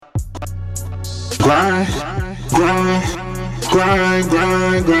Grind, grind, grind,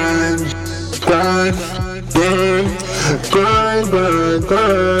 grind, grind, grind, grind, grind, grind,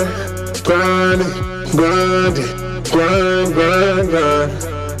 grind, grind, grind, grind,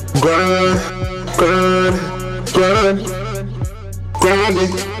 grind, grind, grind,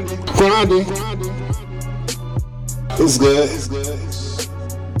 grinding, grinding. It's good.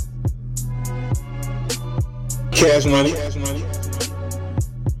 Cash money.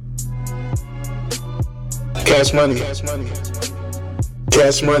 Cash money.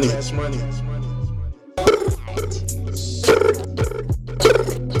 Cash money.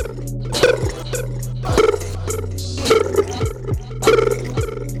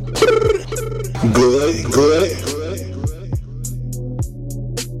 Good, good.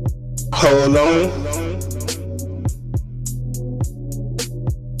 Hold on.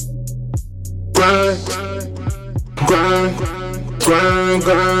 Grind, grind, grind,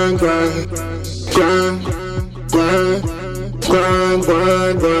 grind, grind, grind, grind, grind,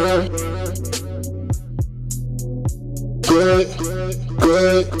 grind, grind. Good,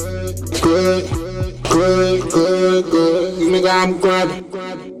 good, good, good, good, good. Nigga, I'm grinding.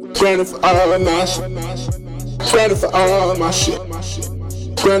 Grinding for all my shit. Grinding for all my shit.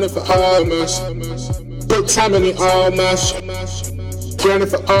 Grinding for all my shit. Put time in all my shit. Grinding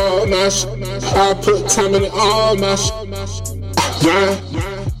for all my shit. I put time in all my shit. Grind,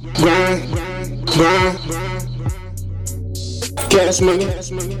 grind, grind. Cash money.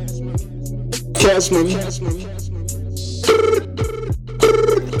 Cash money.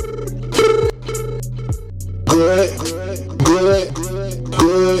 Good, good,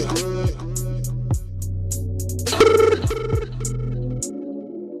 good.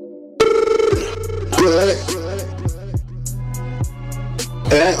 Good.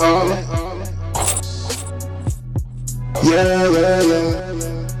 At all. Yeah, yeah, yeah.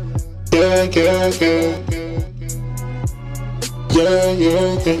 Yeah, yeah, yeah. Yeah,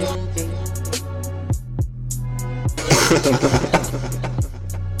 yeah, yeah.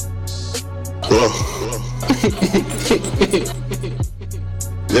 Whoa.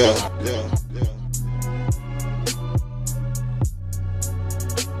 Yeah, yeah, yeah.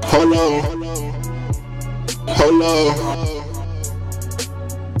 Hold on. Hold on.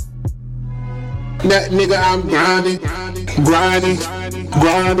 That nigga, I'm grinding, grinding,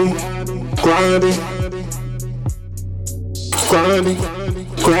 grinding, grinding, grinding,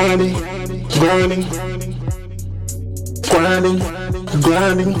 grinding, grinding, grinding,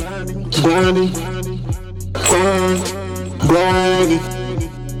 grinding, grinding, grinding.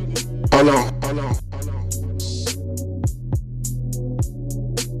 Hold on, hold on.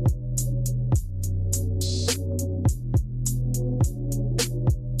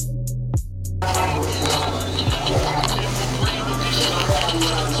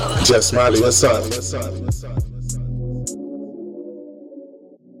 Just Smiley, what's up?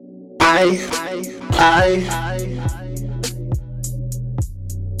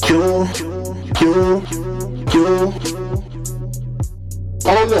 You.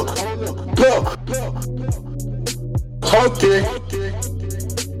 Oh look. Okay.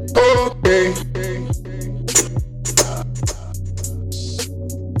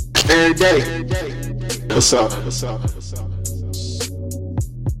 Every day. What's up?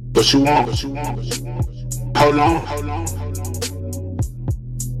 What you want? Hold on.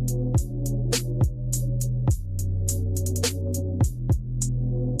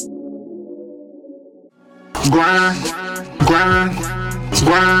 Grind, grind,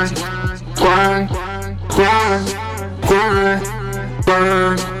 grind, grind, grind, grind,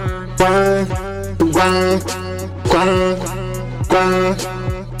 grind, grind, grind, grind, grind,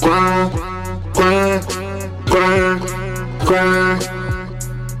 grind, grind, grind, grind.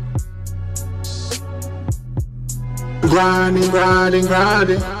 Grinding, grinding,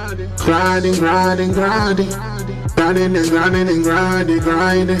 grinding, grinding, grinding, grinding, grinding and grinding and grinding,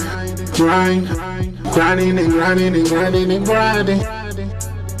 grinding, grind, grinding and grinding and grinding and grinding.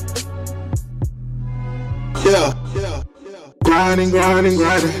 Yeah, grinding, grinding,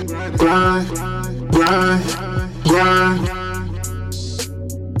 grinding, grind, grind, grind.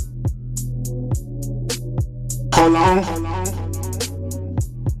 Hold on.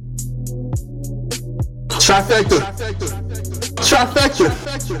 Trifecta.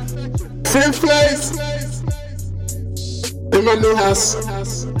 Fifth place. In my new house.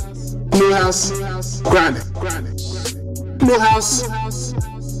 Grinding. New house.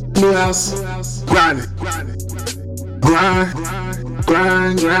 Grinding. Grind.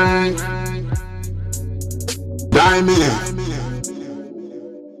 Diamond.